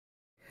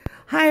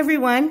Hi,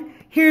 everyone.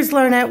 Here's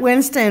Lornette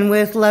Winston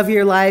with Love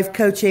Your Life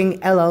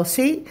Coaching,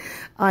 LLC.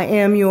 I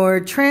am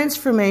your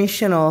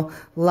transformational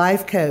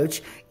life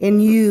coach in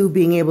you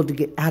being able to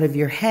get out of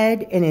your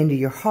head and into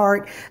your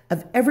heart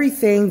of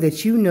everything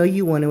that you know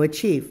you want to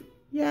achieve.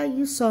 Yeah,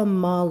 you saw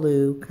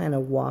Malu kind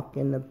of walk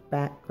in the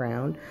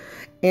background.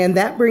 And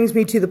that brings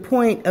me to the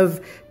point of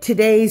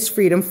today's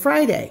Freedom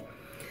Friday.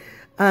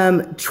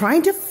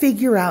 Trying to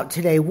figure out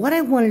today what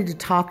I wanted to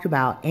talk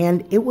about.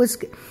 And it was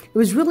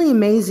really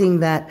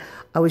amazing that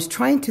I was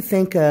trying to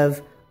think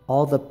of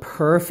all the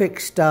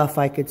perfect stuff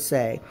I could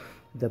say.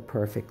 The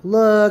perfect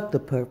look, the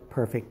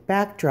perfect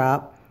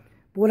backdrop.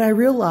 But what I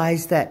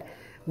realized that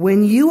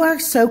when you are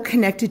so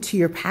connected to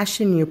your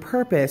passion and your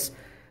purpose,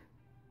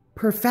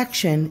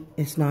 perfection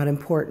is not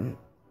important.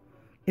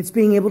 It's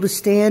being able to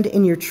stand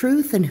in your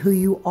truth and who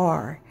you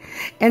are.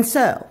 And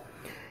so,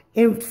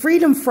 in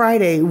Freedom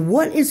Friday,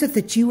 what is it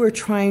that you are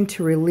trying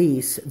to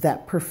release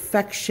that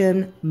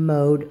perfection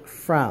mode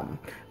from?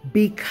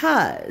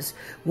 Because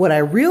what I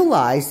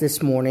realized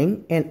this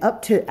morning and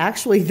up to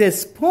actually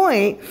this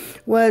point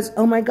was,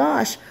 oh my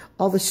gosh,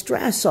 all the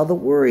stress, all the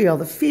worry, all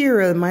the fear,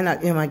 am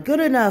I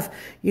good enough?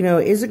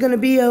 Is it going to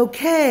be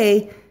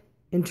okay?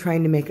 In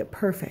trying to make it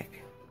perfect.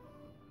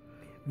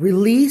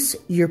 Release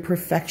your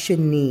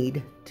perfection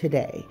need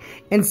today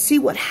and see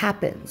what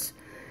happens.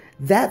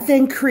 That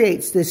then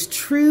creates this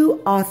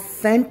true,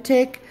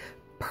 authentic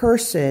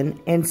person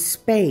and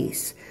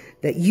space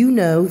that you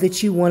know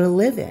that you want to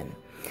live in.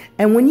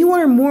 And when you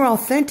are more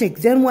authentic,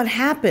 then what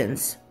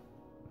happens?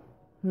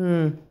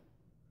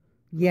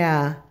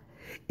 Yeah,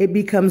 it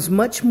becomes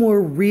much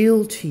more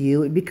real to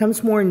you. It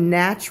becomes more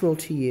natural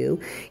to you.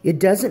 It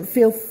doesn't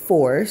feel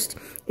forced.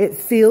 It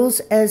feels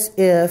as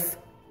if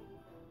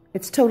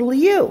it's totally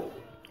you.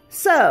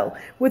 So,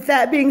 with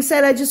that being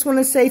said, I just want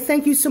to say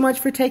thank you so much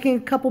for taking a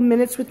couple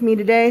minutes with me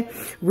today.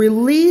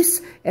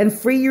 Release and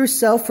free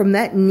yourself from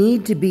that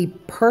need to be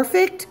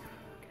perfect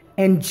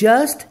and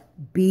just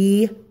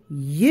be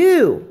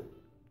you.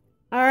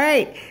 All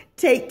right,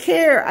 take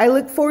care. I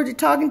look forward to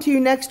talking to you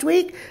next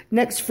week,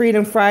 next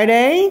Freedom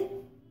Friday.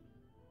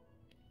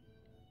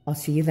 I'll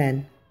see you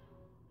then.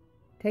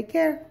 Take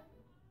care.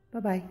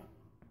 Bye-bye.